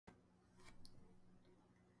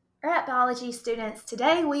All right, biology students,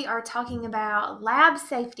 today we are talking about lab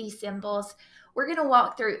safety symbols. We're going to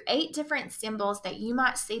walk through 8 different symbols that you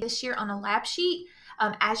might see this year on a lab sheet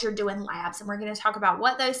as you're doing labs. And we're going to talk about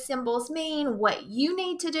what those symbols mean, what you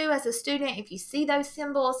need to do as a student if you see those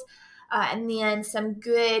symbols, and then some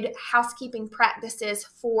good housekeeping practices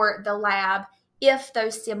for the lab if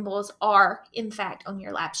those symbols are in fact on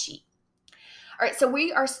your lab sheet. All right, so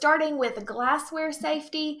we are starting with glassware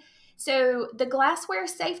safety. So the glassware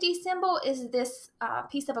safety symbol is this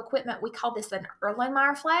piece of equipment. We call this an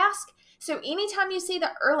Erlenmeyer flask. So anytime you see the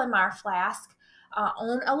Erlenmeyer flask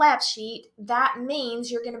on a lab sheet, that means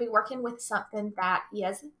you're going to be working with something that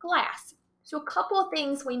is glass. So a couple of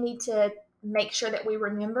things we need to make sure that we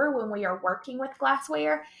remember when we are working with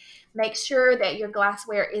glassware. Make sure that your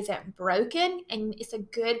glassware isn't broken, and it's a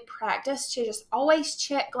good practice to just always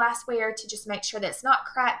check glassware to just make sure that it's not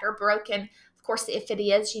cracked or broken. Of course, if it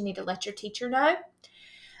is, you need to let your teacher know.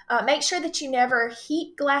 Make sure that you never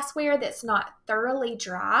heat glassware that's not thoroughly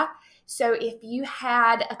dry. So if you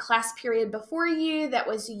had a class period before you that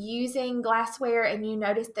was using glassware and you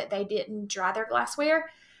noticed that they didn't dry their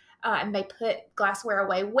glassware and they put glassware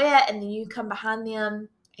away wet, and then you come behind them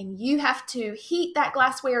and you have to heat that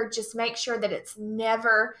glassware, just make sure that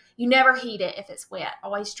you never heat it if it's wet.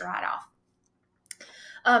 Always dry it off.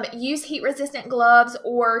 Use heat-resistant gloves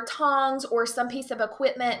or tongs or some piece of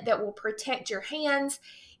equipment that will protect your hands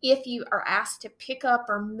if you are asked to pick up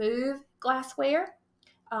or move glassware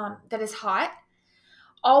that is hot.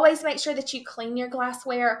 Always make sure that you clean your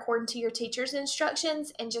glassware according to your teacher's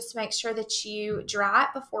instructions, and just make sure that you dry it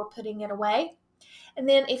before putting it away. And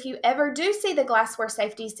then if you ever do see the glassware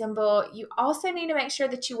safety symbol, you also need to make sure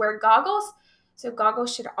that you wear goggles. So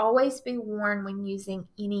goggles should always be worn when using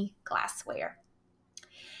any glassware.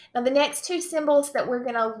 Now the next 2 symbols that we're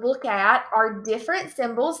going to look at are different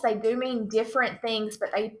symbols. They do mean different things,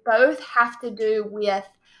 but they both have to do with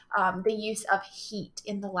the use of heat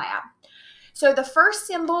in the lab. So the first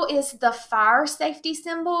symbol is the fire safety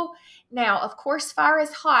symbol. Now, of course, fire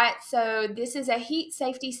is hot, so this is a heat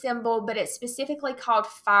safety symbol, but it's specifically called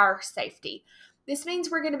fire safety. This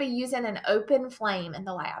means we're going to be using an open flame in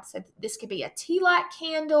the lab. So this could be a tea light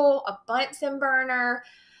candle, a Bunsen burner,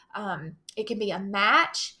 it can be a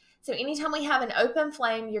match. So anytime we have an open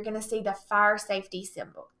flame, you're going to see the fire safety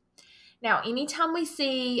symbol. Now, anytime we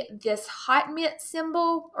see this hot mitt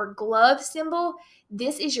symbol or glove symbol,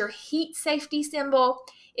 this is your heat safety symbol.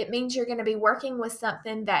 It means you're going to be working with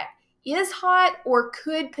something that is hot or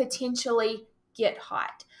could potentially get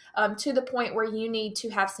hot to the point where you need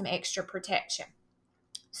to have some extra protection.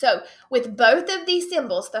 So with both of these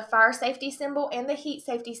symbols, the fire safety symbol and the heat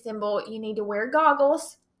safety symbol, you need to wear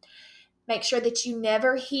goggles. Make sure that you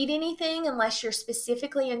never heat anything unless you're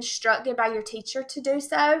specifically instructed by your teacher to do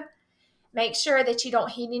so. Make sure that you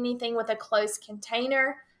don't heat anything with a closed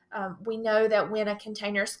container. We know that when a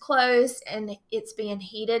container is closed and it's being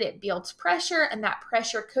heated, it builds pressure, and that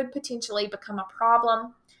pressure could potentially become a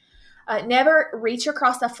problem. Never reach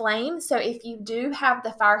across a flame. So if you do have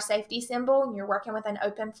the fire safety symbol and you're working with an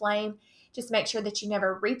open flame, just make sure that you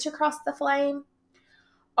never reach across the flame.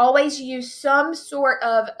 Always use some sort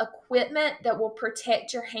of equipment that will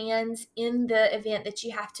protect your hands in the event that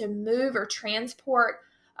you have to move or transport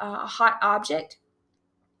a hot object.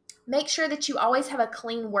 Make sure that you always have a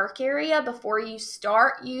clean work area before you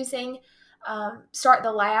start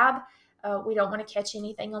the lab. We don't want to catch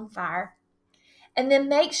anything on fire. And then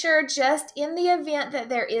make sure, just in the event that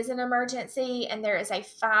there is an emergency and there is a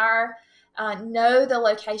fire, know the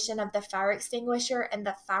location of the fire extinguisher and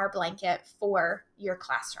the fire blanket for your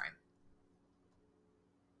classroom.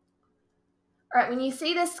 All right, when you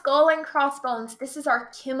see the skull and crossbones, this is our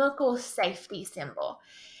chemical safety symbol.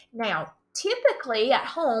 Now, typically at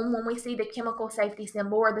home, when we see the chemical safety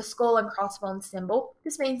symbol or the skull and crossbones symbol,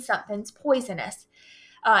 this means something's poisonous.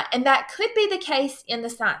 And that could be the case in the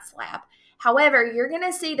science lab. However, you're going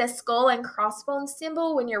to see the skull and crossbones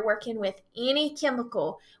symbol when you're working with any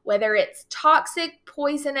chemical, whether it's toxic,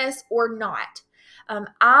 poisonous, or not.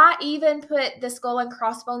 I even put the skull and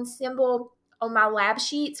crossbones symbol on my lab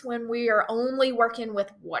sheets when we are only working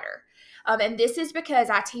with water. And this is because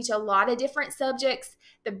I teach a lot of different subjects.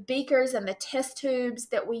 The beakers and the test tubes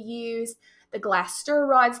that we use, the glass stir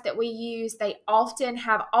rods that we use, they often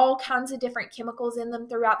have all kinds of different chemicals in them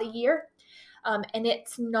throughout the year. And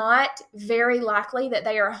it's not very likely that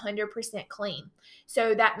they are 100% clean.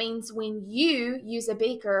 So that means when you use a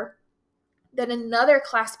beaker that another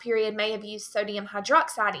class period may have used sodium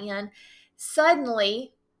hydroxide in,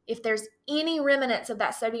 suddenly if there's any remnants of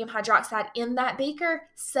that sodium hydroxide in that beaker,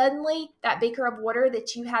 suddenly that beaker of water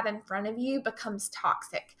that you have in front of you becomes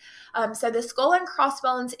toxic. So the skull and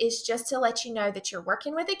crossbones is just to let you know that you're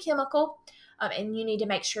working with a chemical, and you need to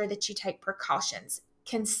make sure that you take precautions.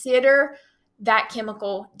 Consider that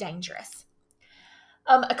chemical dangerous.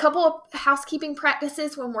 A couple of housekeeping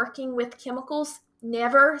practices when working with chemicals: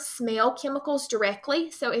 never smell chemicals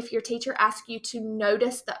directly. So if your teacher asks you to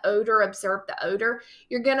notice the odor, observe the odor,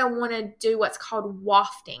 you're going to want to do what's called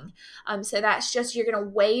wafting. So that's just, you're going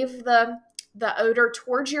to wave the odor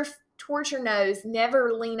towards your nose.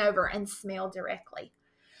 Never lean over and smell directly.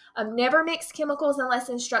 Never mix chemicals unless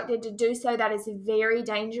instructed to do so. That is very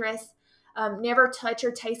dangerous. Never touch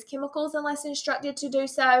or taste chemicals unless instructed to do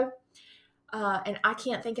so. And I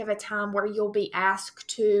can't think of a time where you'll be asked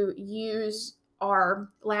to use our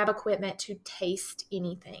lab equipment to taste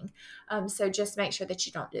anything. So just make sure that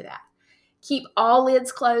you don't do that. Keep all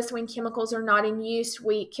lids closed when chemicals are not in use.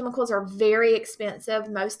 Chemicals are very expensive.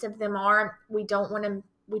 Most of them are. We don't want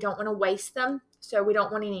to waste them. So we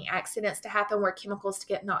don't want any accidents to happen where chemicals to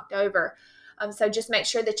get knocked over. So just make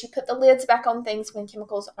sure that you put the lids back on things when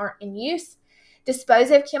chemicals aren't in use. Dispose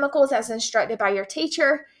of chemicals as instructed by your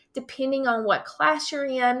teacher, depending on what class you're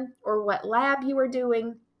in or what lab you are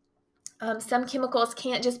doing. Some chemicals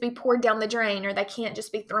can't just be poured down the drain, or they can't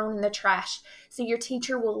just be thrown in the trash. So your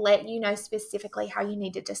teacher will let you know specifically how you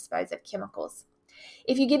need to dispose of chemicals.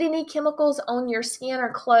 If you get any chemicals on your skin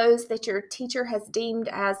or clothes that your teacher has deemed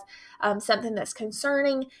as something that's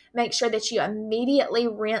concerning, make sure that you immediately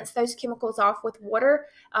rinse those chemicals off with water,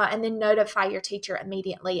 and then notify your teacher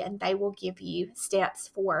immediately, and they will give you steps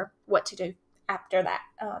for what to do after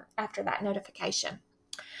that notification.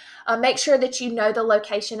 Make sure that you know the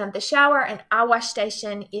location of the shower and eye wash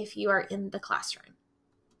station if you are in the classroom.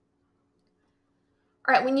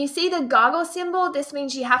 All right, when you see the goggle symbol, this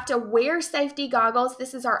means you have to wear safety goggles.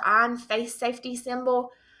 This is our eye and face safety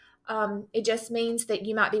symbol. It just means that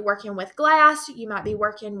you might be working with glass, you might be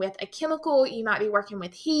working with a chemical, you might be working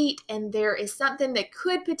with heat, and there is something that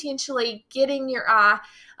could potentially get in your eye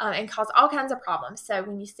and cause all kinds of problems. So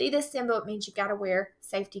when you see this symbol, it means you've got to wear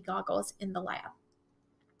safety goggles in the lab.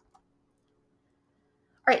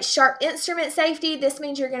 All right, sharp instrument safety. This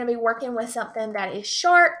means you're going to be working with something that is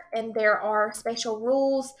sharp, and there are special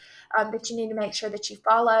rules that you need to make sure that you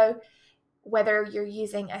follow. Whether you're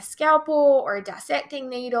using a scalpel or a dissecting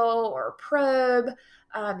needle or a probe,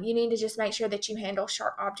 you need to just make sure that you handle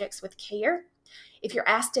sharp objects with care. If you're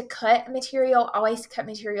asked to cut material, always cut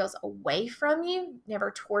materials away from you,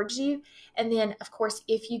 never towards you. And then, of course,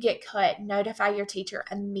 if you get cut, notify your teacher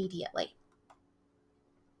immediately.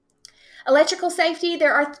 Electrical safety,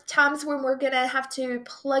 there are times when we're going to have to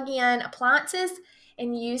plug in appliances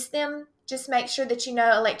and use them. Just make sure that you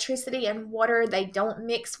know electricity and water, they don't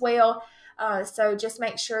mix well. So just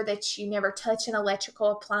make sure that you never touch an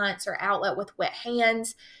electrical appliance or outlet with wet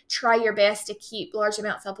hands. Try your best to keep large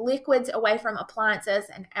amounts of liquids away from appliances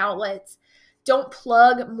and outlets. Don't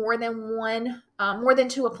plug more than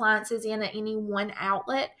two appliances in at any one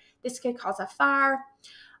outlet. This could cause a fire.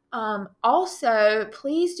 Also,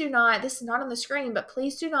 please do not, this is not on the screen, but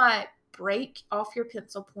please do not break off your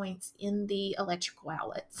pencil points in the electrical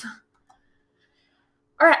outlets.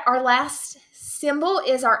 All right, our last symbol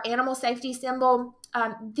is our animal safety symbol.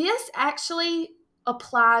 This actually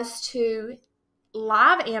applies to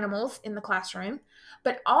live animals in the classroom,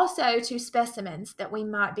 but also to specimens that we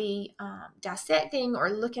might be dissecting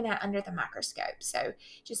or looking at under the microscope. So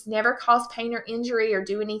just never cause pain or injury or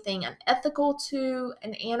do anything unethical to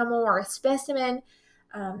an animal or a specimen.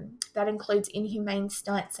 That includes inhumane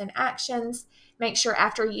stunts and actions. Make sure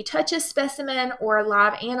after you touch a specimen or a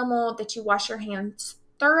live animal that you wash your hands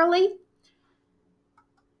thoroughly.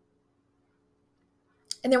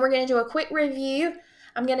 And then we're going to do a quick review.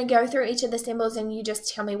 I'm going to go through each of the symbols and you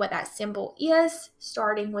just tell me what that symbol is,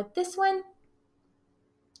 starting with this one.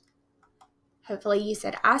 Hopefully you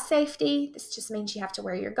said eye safety. This just means you have to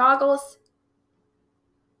wear your goggles.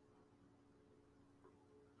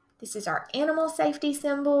 This is our animal safety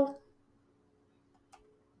symbol.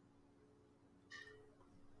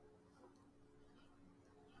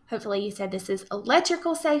 Hopefully you said this is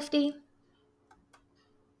electrical safety.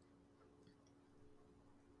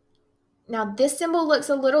 Now this symbol looks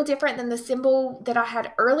a little different than the symbol that I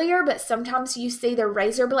had earlier, but sometimes you see the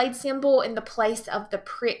razor blade symbol in the place of the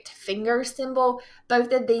pricked finger symbol.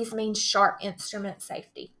 Both of these mean sharp instrument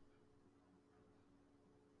safety.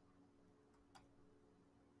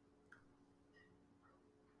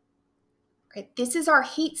 Okay, this is our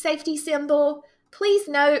heat safety symbol. Please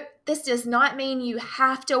note, this does not mean you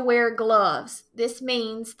have to wear gloves. This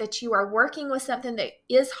means that you are working with something that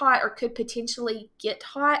is hot or could potentially get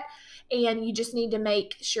hot, and you just need to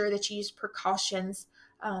make sure that you use precautions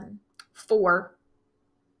for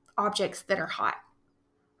objects that are hot.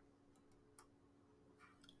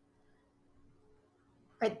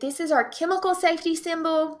 Right, this is our chemical safety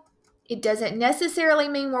symbol. It doesn't necessarily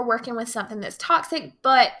mean we're working with something that's toxic,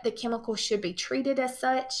 but the chemical should be treated as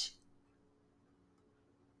such.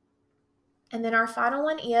 And then our final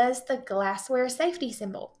one is the glassware safety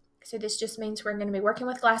symbol. So this just means we're going to be working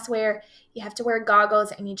with glassware. You have to wear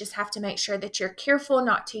goggles, and you just have to make sure that you're careful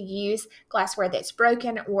not to use glassware that's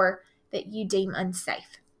broken or that you deem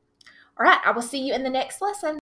unsafe. All right, I will see you in the next lesson.